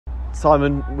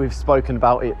Simon, we've spoken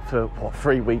about it for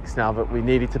 3 weeks now, but we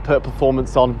needed to put a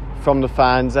performance on from the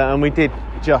fans, and we did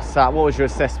just that. What was your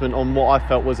assessment on what I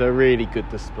felt was a really good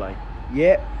display?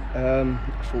 Yeah,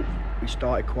 I thought we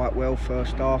started quite well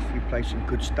first half. We played some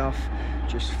good stuff.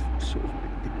 Just sort of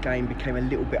the game became a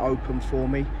little bit open for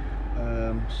me.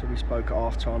 So we spoke at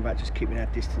half time about just keeping our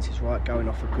distances right, going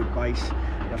off a good base.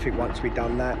 And I think once we'd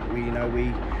done that,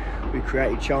 we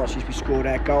created chances, we scored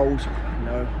our goals.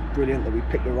 Brilliant that we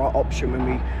picked the right option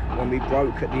when we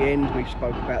broke at the end. We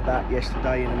spoke about that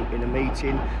yesterday in a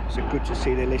meeting. So good to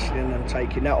see they're listening and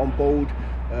taking that on board.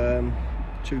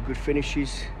 2 good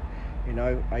finishes.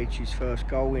 H's first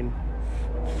goal in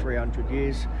 300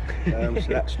 years. So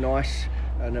that's nice.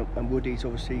 And Woody's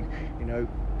obviously,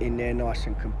 in there nice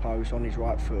and composed on his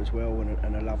right foot as well,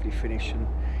 and a lovely finish. And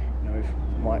if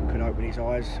Mike could open his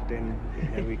eyes, then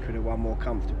we could have won more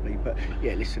comfortably. But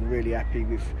yeah, listen, really happy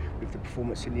with the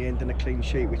performance in the end, and a clean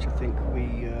sheet, which I think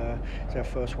it's our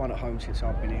first one at home since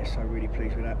I've been here. So really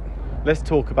pleased with that. Let's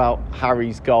talk about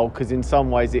Harry's goal, because in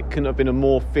some ways it couldn't have been a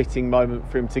more fitting moment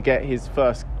for him to get his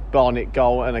first Barnet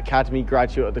goal, an academy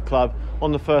graduate of the club,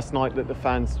 on the first night that the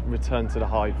fans returned to the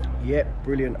Hive. Yeah,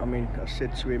 brilliant. I mean, I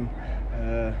said to him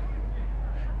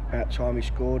about time he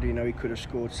scored. He could have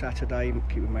scored Saturday.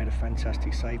 Keeper made a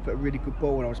fantastic save, but a really good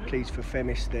ball. And I was pleased for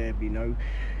Femis there.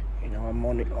 I'm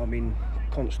on it. I'm in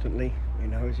constantly.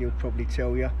 As he'll probably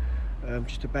tell you,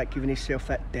 just about giving himself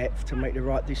that depth to make the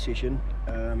right decision.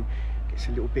 Gets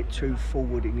a little bit too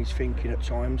forward in his thinking at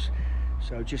times.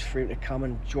 So just for him to come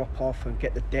and drop off and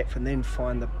get the depth and then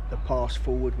find the pass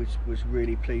forward, which was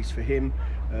really pleased for him.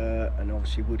 And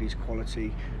obviously Woody's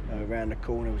quality around the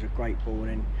corner was a great ball. And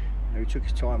then he took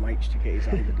his time, to get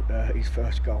his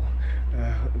first goal.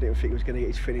 I didn't think he was going to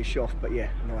get his finish off, but yeah,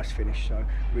 nice finish. So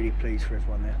really pleased for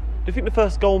everyone there. Do you think the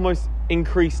first goal almost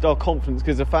increased our confidence,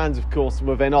 because the fans, of course,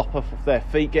 were then up off their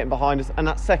feet, getting behind us, and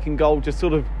that second goal just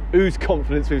sort of oozed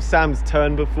confidence with Sam's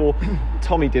turn before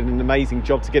Tommy did an amazing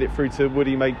job to get it through to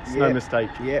Woody, makes no mistake.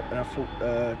 Yeah, and I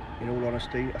thought, in all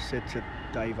honesty, I said to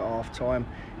Dave at half time,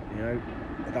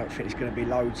 I don't think there's going to be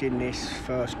loads in this.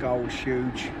 First goal was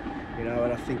huge, and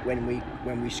I think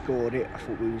when we scored it, I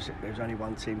thought there was only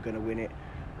one team going to win it.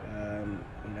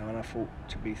 And I thought,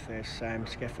 to be fair, Sam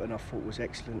Skeffington I thought was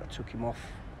excellent. I took him off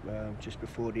just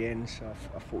before the end, so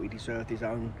I thought he deserved his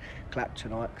own clap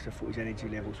tonight, because I thought his energy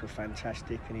levels were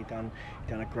fantastic, and he done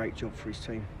a great job for his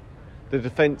team. The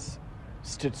defence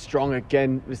stood strong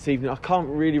again this evening. I can't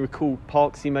really recall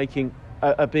Parksy making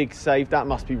a big save. That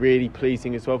must be really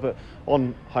pleasing as well, but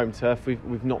on home turf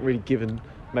we've not really given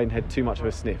Maidenhead too much of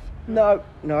a sniff. No,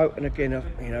 and again,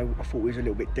 I thought we was a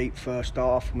little bit deep first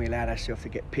half, and we allowed ourselves to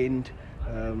get pinned.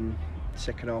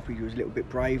 Second half we was a little bit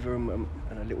braver and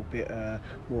a little bit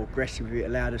more aggressive. It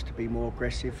allowed us to be more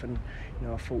aggressive, and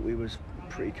I thought we was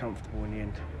pretty comfortable in the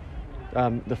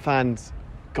end. The fans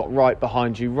got right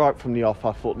behind you right from the off.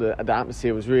 I thought the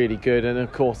atmosphere was really good, and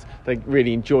of course they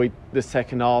really enjoyed the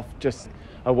second half. Just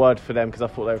a word for them, because I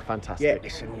thought they were fantastic. Yeah,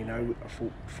 listen, I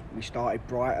thought we started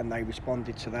bright and they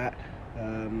responded to that.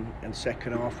 And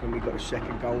second half, when we got the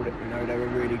second goal, they were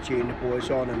really cheering the boys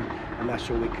on, and that's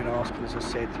all we can ask. And as I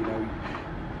said,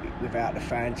 without the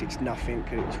fans, it's nothing.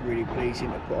 And it's really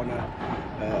pleasing to put on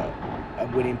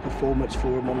a winning performance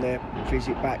for them on their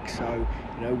visit back. So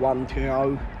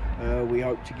 1-0. We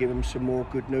hope to give them some more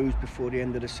good news before the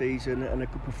end of the season, and a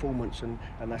good performance, and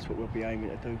that's what we'll be aiming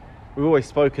to do. We've always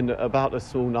spoken about the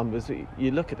small numbers.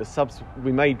 You look at the subs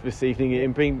we made this evening,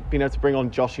 and being able to bring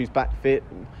on Josh, who's back fit,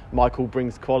 Michael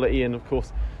brings quality, and of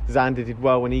course Xander did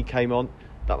well when he came on.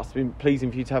 That must have been pleasing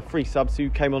for you to have 3 subs who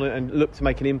came on and looked to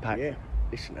make an impact. Yeah,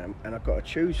 listen, and I've got to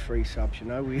choose 3 subs.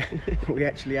 We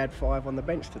actually had 5 on the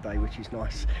bench today, which is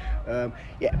nice. But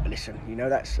listen,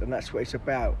 that's what it's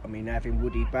about. I mean, having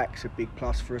Woody back's a big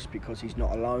plus for us, because he's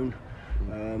not alone.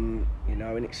 And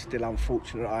it's still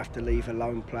unfortunate I have to leave a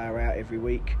lone player out every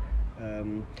week,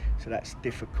 so that's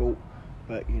difficult.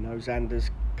 But Xander's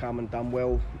come and done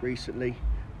well recently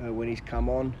when he's come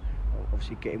on.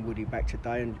 Obviously getting Woody back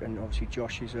today, and obviously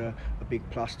Josh is a big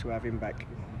plus to have him back.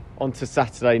 On to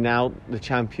Saturday now. The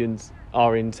champions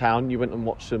are in town. You went and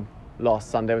watched them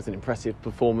last Sunday. It was an impressive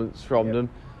performance from them.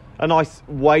 A nice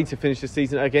way to finish the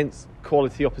season against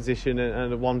quality opposition,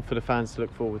 and one for the fans to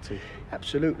look forward to.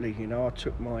 Absolutely. I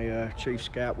took my chief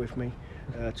scout with me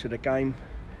to the game.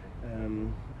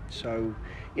 So,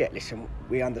 listen,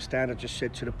 we understand. I just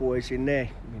said to the boys in there,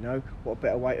 what a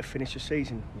better way to finish the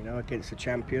season, against the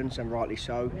champions, and rightly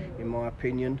so, in my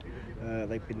opinion.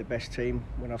 They've been the best team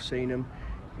when I've seen them.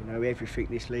 Everything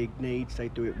this league needs, they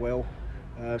do it well.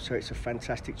 So it's a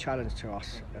fantastic challenge to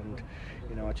us, and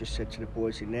I just said to the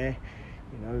boys in there,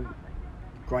 you know,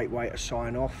 great way to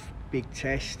sign off, big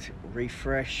test,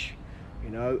 refresh, you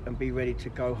know, and be ready to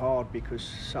go hard, because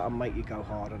something make you go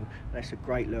hard, and that's a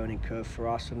great learning curve for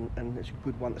us, and it's a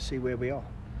good one to see where we are.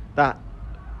 That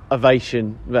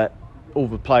ovation that all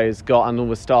the players got and all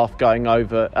the staff going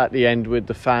over at the end with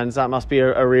the fans, that must be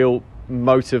a real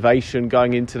motivation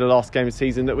going into the last game of the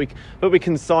season, that we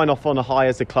can sign off on a high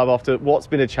as a club after what's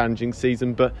been a challenging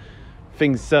season, but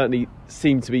things certainly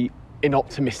seem to be in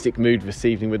optimistic mood this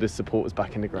evening with the supporters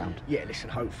back in the ground. Yeah, listen,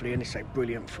 hopefully, and it's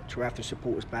brilliant to have the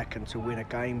supporters back and to win a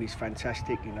game is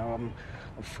fantastic. You know, I'm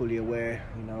fully aware,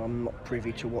 you know, I'm not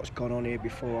privy to what's gone on here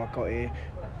before I got here,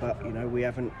 but, you know, we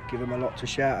haven't given them a lot to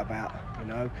shout about. You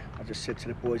know, I just said to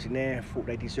the boys in there, I thought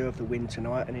they deserved the win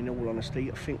tonight, and in all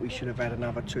honesty, I think we should have had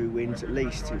another 2 wins at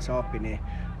least since I've been here,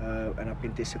 and I've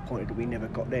been disappointed that we never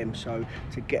got them. So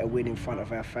to get a win in front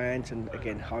of our fans, and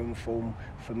again, home form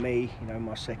for me, you know,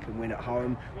 my second win at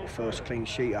home, first clean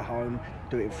sheet at home,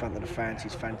 do it in front of the fans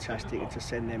is fantastic, and to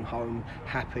send them home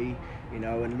happy, you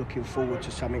know, and looking forward to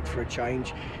something for a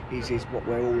change is what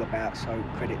we're all about. So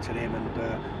credit to them,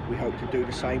 and we hope to do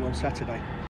the same on Saturday.